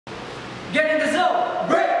Get in the zone!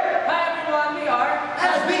 Break! Hi everyone, we are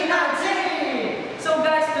SB19! So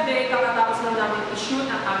guys, today kakatapos lang namin i-shoot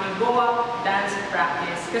ang aming Goa dance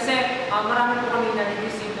practice. Kasi marami po kami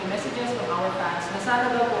na-receive ng messages from our fans na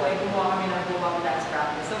sana daw po ay gumawa kami ng Goa dance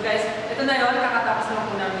practice. So guys, ito na yun, kakatapos lang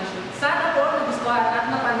po namin i-shoot. Sana po nagustuhan at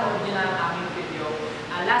napanood nyo na ang aming video.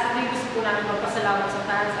 Lastly, gusto po namin magpasalamat sa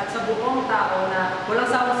fans at sa buong tao na walang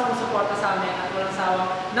sawang sumusuporta sa amin at walang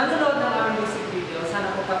sawang nanonood ng aming music video.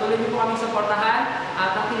 Sana po patuloy niyo po kami suportahan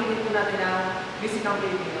at tangkilikin po natin ang music ng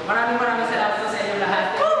Pilipino. Maraming salamat po sa inyo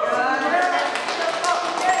lahat.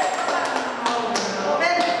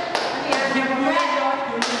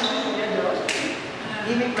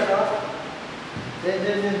 Gimik ba to?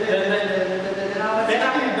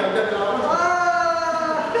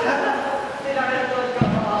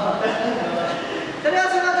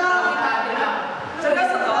 Seryoso na to?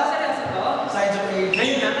 Seryoso to? SEJUN.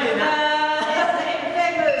 Ayun na.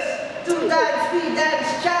 Famous 2 times speed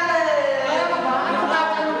dance challenge! Ano ba? Ano ba?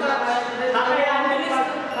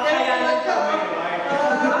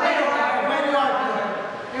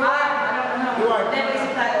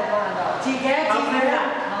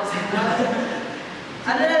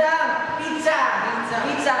 Ano na lang? Pizza!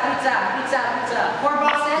 4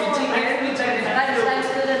 boxes? Times.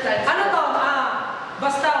 Ano to?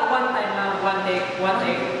 Basta one time lang. One take.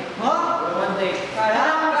 Huh? One take. Kaya?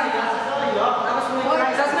 Tapos mo yung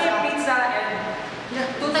price. Tapos may pizza and...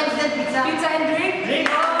 2 times din pizza. Pizza and drink? Drink!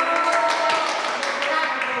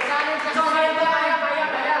 So, kaya.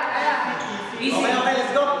 Easy. Okay,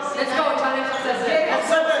 let's go. Let's go. Challenge success.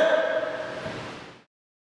 Accepted.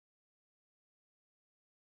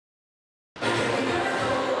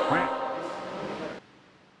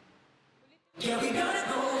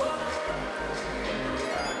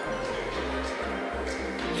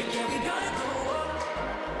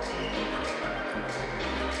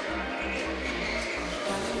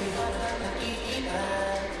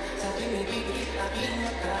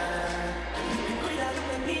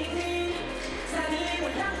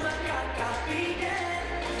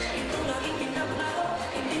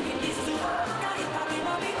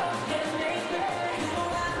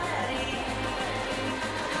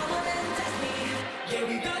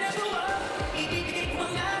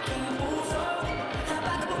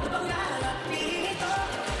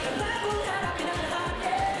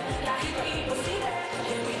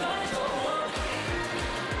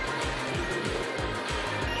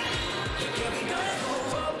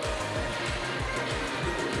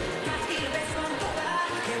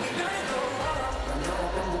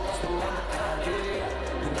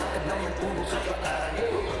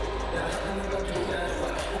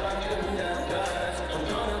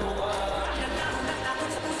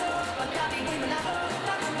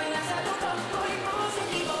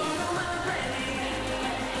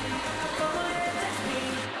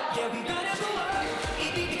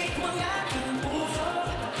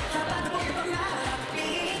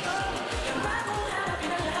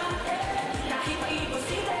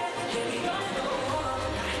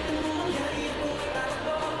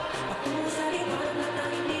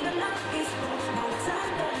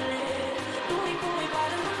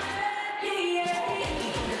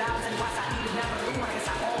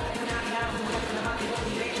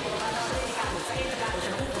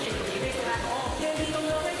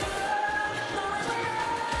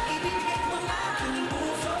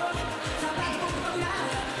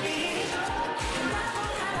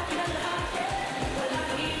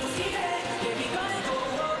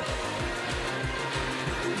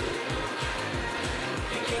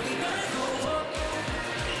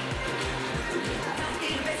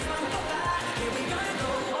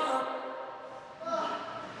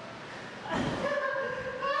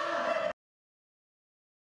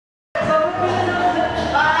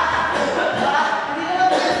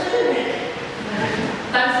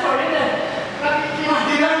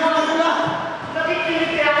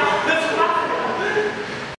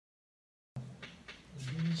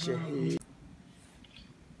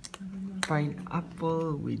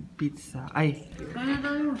 Pineapple with pizza. Ay!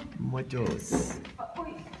 Mojos.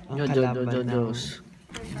 Mojos.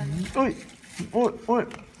 Uy!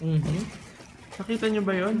 Nakita nyo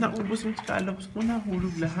ba yun? Naubos yung scallops ko,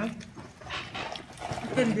 nahulog lahat.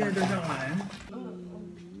 Hindi na doon naman.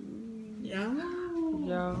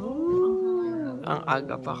 Ang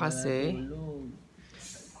aga pa kasi.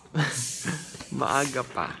 Maaga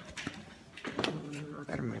pa.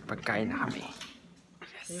 Pero may pagkain na kami.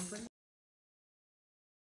 Yes.